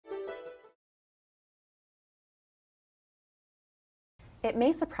It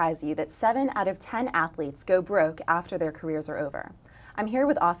may surprise you that 7 out of 10 athletes go broke after their careers are over. I'm here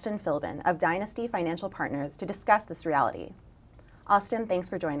with Austin Philbin of Dynasty Financial Partners to discuss this reality. Austin, thanks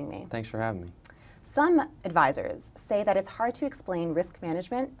for joining me. Thanks for having me. Some advisors say that it's hard to explain risk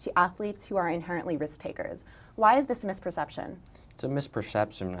management to athletes who are inherently risk takers. Why is this a misperception? It's a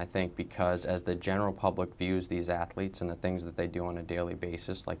misperception, I think, because as the general public views these athletes and the things that they do on a daily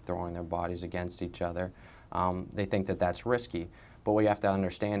basis, like throwing their bodies against each other, they think that that's risky. But what you have to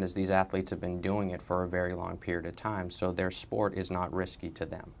understand is these athletes have been doing it for a very long period of time, so their sport is not risky to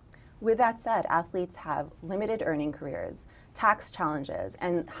them. With that said, athletes have limited earning careers, tax challenges,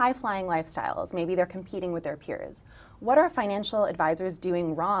 and high-flying lifestyles. Maybe they're competing with their peers. What are financial advisors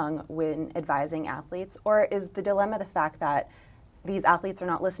doing wrong when advising athletes, or is the dilemma the fact that these athletes are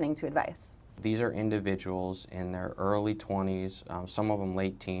not listening to advice? These are individuals in their early 20s, some of them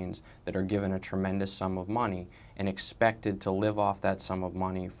late teens, that are given a tremendous sum of money and expected to live off that sum of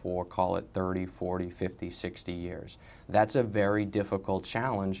money for, call it 30, 40, 50, 60 years. That's a very difficult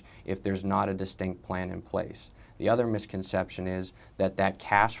challenge if there's not a distinct plan in place. The other misconception is that that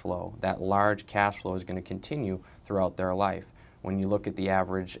cash flow, that large cash flow, is going to continue throughout their life. When you look at the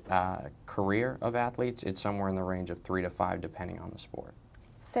average career of athletes, it's somewhere in the range of 3 to 5 depending on the sport.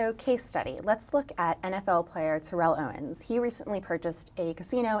 So, case study. Let's look at NFL player Terrell Owens. He recently purchased a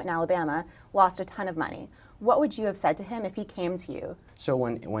casino in Alabama, lost a ton of money. What would you have said to him if he came to you? So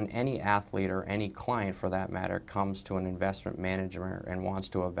when any athlete or any client, for that matter, comes to an investment manager and wants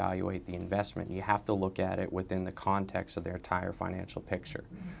to evaluate the investment, you have to look at it within the context of their entire financial picture.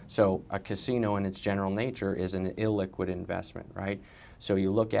 So a casino in its general nature is an illiquid investment, right? So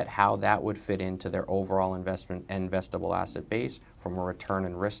you look at how that would fit into their overall investable asset base from a return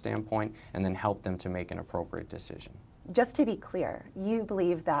and risk standpoint, and then help them to make an appropriate decision. Just to be clear, you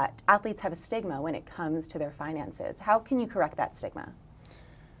believe that athletes have a stigma when it comes to their finances. How can you correct that stigma?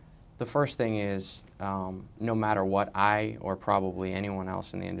 The first thing is, no matter what, I or probably anyone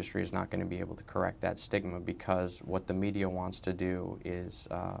else in the industry is not going to be able to correct that stigma, because what the media wants to do is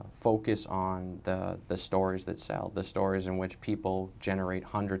focus on the stories that sell, the stories in which people generate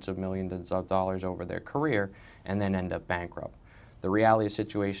hundreds of millions of dollars over their career and then end up bankrupt. The reality of the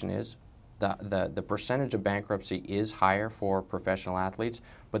situation is, the percentage of bankruptcy is higher for professional athletes,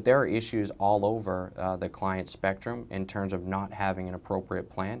 but there are issues all over the client spectrum in terms of not having an appropriate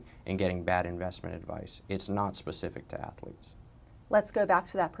plan and getting bad investment advice. It's not specific to athletes. Let's go back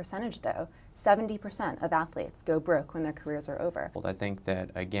to that percentage though. 70% of athletes go broke when their careers are over. Well, I think that,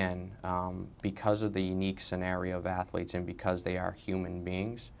 again, because of the unique scenario of athletes and because they are human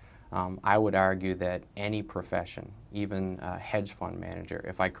beings, I would argue that any profession, even a hedge fund manager,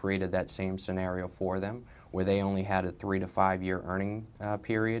 if I created that same scenario for them, where they only had a 3 to 5 year earning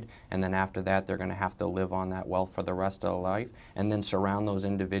period, and then after that they're going to have to live on that wealth for the rest of their life, and then surround those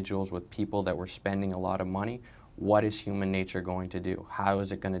individuals with people that were spending a lot of money, what is human nature going to do? How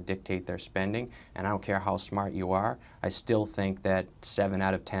is it going to dictate their spending? And I don't care how smart you are, I still think that 7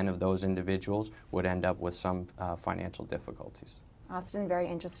 out of 10 of those individuals would end up with some financial difficulties. Austin, very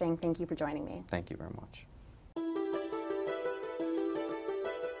interesting. Thank you for joining me. Thank you very much.